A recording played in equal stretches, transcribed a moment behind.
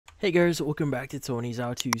Hey guys, welcome back to Tony's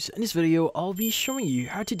How To's. In this video, I'll be showing you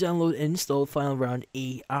how to download and install Final Round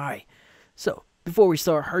AI. So, before we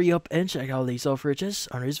start, hurry up and check out the software just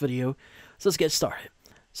under this video. So let's get started.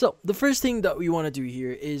 So, the first thing that we want to do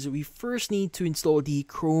here is we first need to install the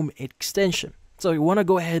Chrome extension. So you want to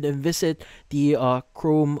go ahead and visit the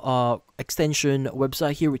Chrome extension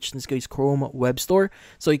website here, which in this case Chrome Web Store.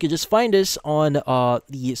 So you can just find this on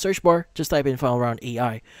the search bar. Just type in Final Round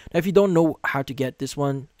AI. Now, if you don't know how to get this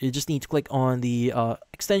one, you just need to click on the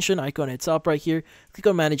extension icon at the top right here. Click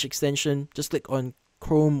on Manage Extension. Just click on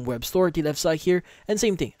Chrome Web Store at the left side here, and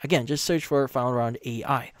same thing. Again, just search for Final Round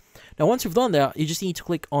AI. Now, once you've done that, you just need to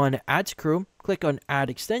click on Add to Chrome. Click on Add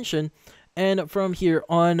Extension. And from here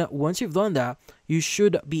on, once you've done that, you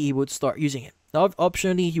should be able to start using it. Now,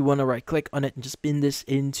 optionally, you want to right click on it and just pin this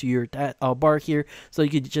into your bar here, so you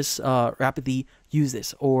could just rapidly use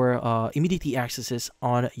this or immediately access this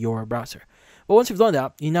on your browser. But once you've done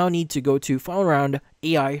that, you now need to go to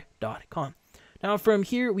finalroundai.com. Now, from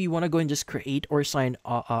here, we want to go and just create or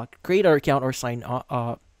create our account or sign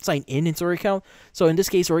in into our account. So in this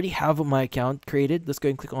case, I already have my account created. Let's go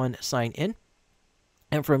and click on sign in.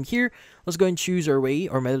 And from here, let's go and choose our way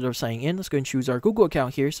or method of signing in. Let's go and choose our Google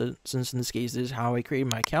account here. So since in this case, this is how I create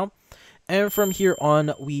my account. And from here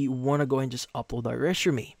on, we want to go and just upload our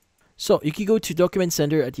resume. So you can go to Document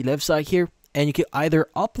Center at the left side here, and you can either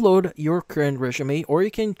upload your current resume or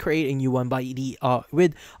you can create a new one by the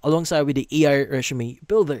alongside with the AI resume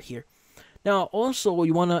builder here. Now, also,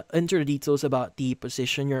 you want to enter the details about the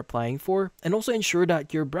position you're applying for, and also ensure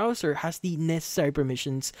that your browser has the necessary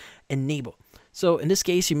permissions enabled. So in this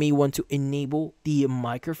case, you may want to enable the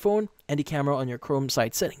microphone and the camera on your Chrome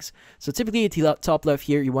site settings. So typically at the top left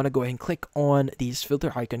here, you want to go ahead and click on this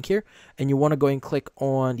filter icon here, and you want to go ahead and click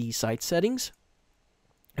on the site settings.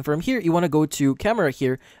 And from here, you want to go to camera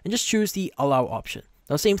here and just choose the allow option.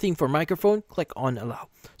 Now, same thing for microphone, click on allow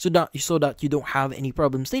so that you don't have any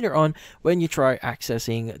problems later on when you try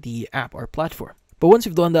accessing the app or platform. But once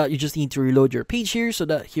you've done that, you just need to reload your page here so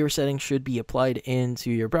that your settings should be applied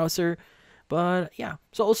into your browser. But yeah,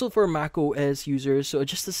 so also for macOS users, so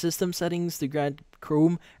adjust the system settings to grant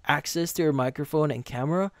Chrome access to your microphone and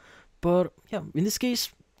camera. But yeah, in this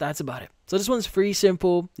case, that's about it. So this one's pretty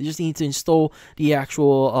simple. You just need to install the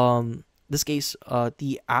actual this case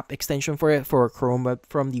the app extension for it for Chrome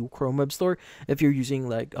from the Chrome Web Store if you're using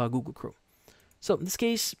like Google Chrome. So in this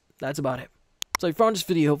case, that's about it. So if you found this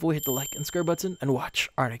video helpful, hit the like and subscribe button and watch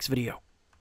our next video.